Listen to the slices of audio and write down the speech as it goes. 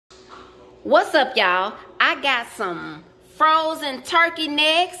What's up, y'all? I got some frozen turkey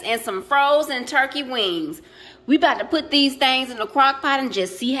necks and some frozen turkey wings. We about to put these things in the crock pot and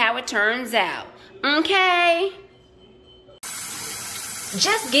just see how it turns out. Okay?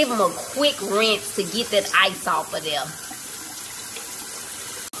 Just give them a quick rinse to get that ice off of them.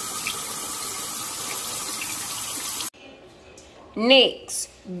 Necks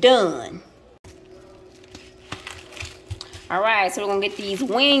done. Alright, so we're going to get these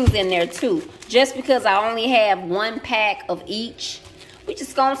wings in there too. Just because I only have one pack of each, we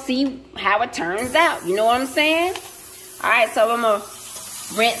just going to see how it turns out. You know what I'm saying? Alright, so I'm going to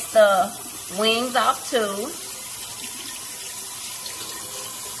rinse the wings off too.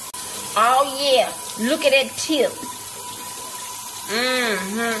 Oh yeah, look at that tip.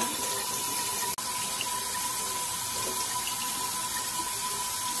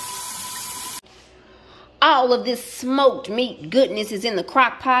 All of this smoked meat goodness is in the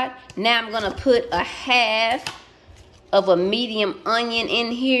crock pot. Now I'm going to put a half of a medium onion in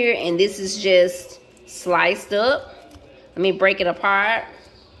here. And this is just sliced up. Let me break it apart.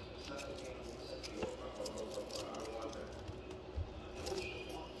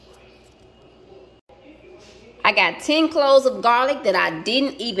 I got 10 cloves of garlic that I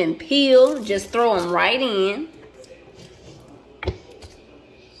didn't even peel. Just throw them right in.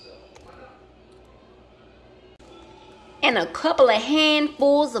 And a couple of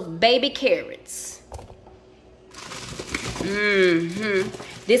handfuls of baby carrots.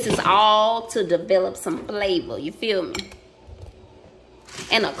 This is all to develop some flavor, you feel me?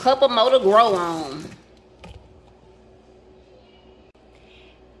 And a couple more to grow on.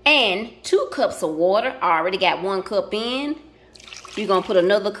 And 2 cups of water. I already got 1 cup in. You're going to put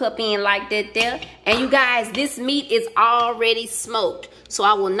another cup in like that there. And you guys, this meat is already smoked. So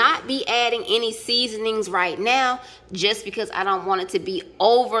I will not be adding any seasonings right now just because I don't want it to be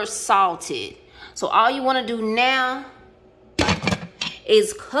over salted. So all you want to do now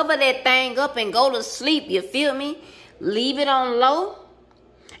is cover that thing up and go to sleep. You feel me? Leave it on low.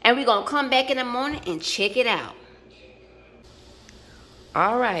 And we're going to come back in the morning and check it out.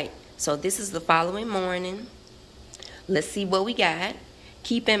 All right. So this is the following morning. Let's see what we got.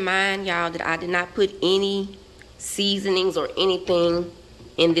 Keep in mind, y'all, that I did not put any seasonings or anything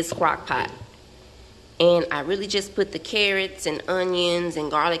in this crock pot. And I really just put the carrots and onions and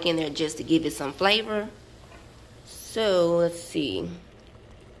garlic in there just to give it some flavor. So let's see.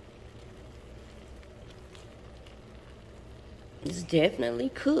 It's definitely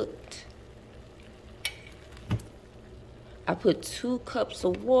cooked. I put 2 cups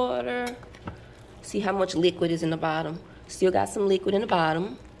of water. See how much liquid is in the bottom. Still got some liquid in the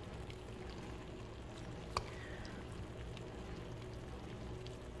bottom.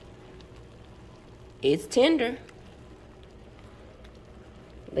 It's tender.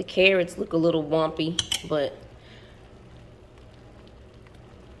 The carrots look a little wumpy, but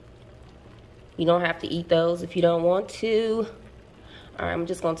you don't have to eat those if you don't want to. All right, I'm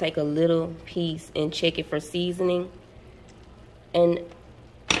just gonna take a little piece and check it for seasoning. And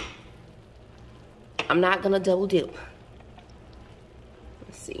I'm not gonna double dip.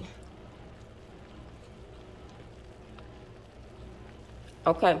 Let's see.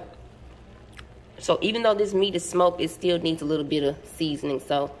 Okay. So even though this meat is smoked, it still needs a little bit of seasoning.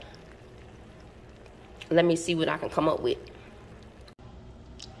 So let me see what I can come up with.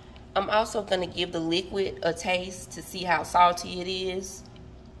 I'm also gonna give the liquid a taste to see how salty it is.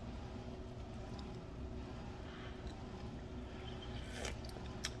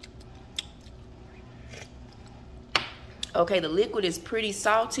 Okay, the liquid is pretty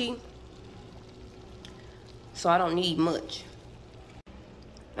salty, so I don't need much.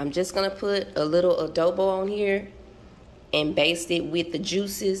 I'm just gonna put a little adobo on here and baste it with the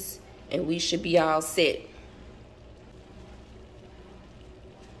juices, and we should be all set.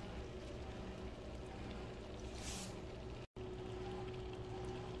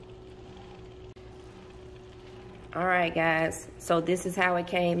 All right, guys, so this is how it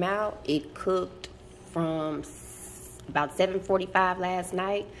came out. It cooked from about 7:45 last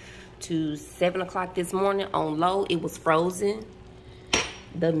night to 7 o'clock this morning on low. It was frozen.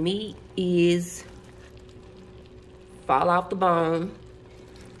 The meat is fall off the bone.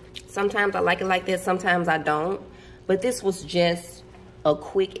 Sometimes I like it like this, sometimes I don't. But this was just a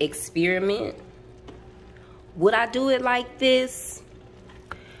quick experiment. Would I do it like this?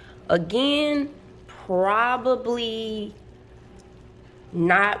 Again, probably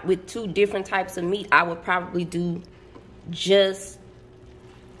not with 2 different types of meat. I would probably do just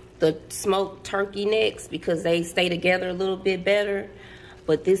the smoked turkey necks because they stay together a little bit better.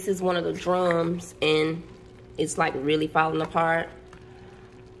 But this is one of the drums and it's like really falling apart.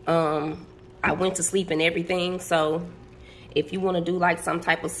 I went to sleep and everything. So if you want to do like some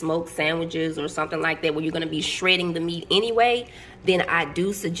type of smoked sandwiches or something like that where you're going to be shredding the meat anyway, then I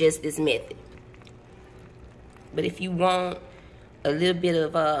do suggest this method. But if you want a little bit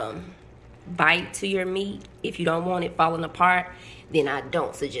of bite to your meat, if you don't want it falling apart, then I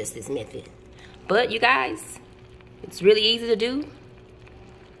don't suggest this method. But you guys, it's really easy to do.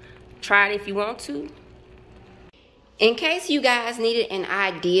 Try it if you want to. In case you guys needed an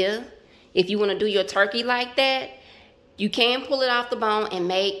idea, if you want to do your turkey like that, you can pull it off the bone and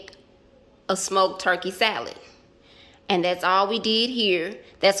make a smoked turkey salad. And that's all we did here.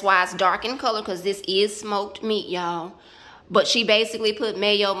 That's why it's dark in color, because this is smoked meat, y'all. But she basically put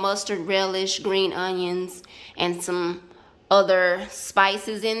mayo, mustard, relish, green onions, and some other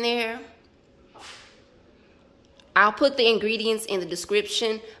spices in there. I'll put the ingredients in the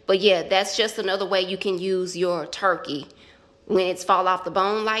description. But yeah, that's just another way you can use your turkey when it's fall off the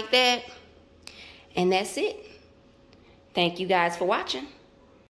bone like that. And that's it. Thank you guys for watching.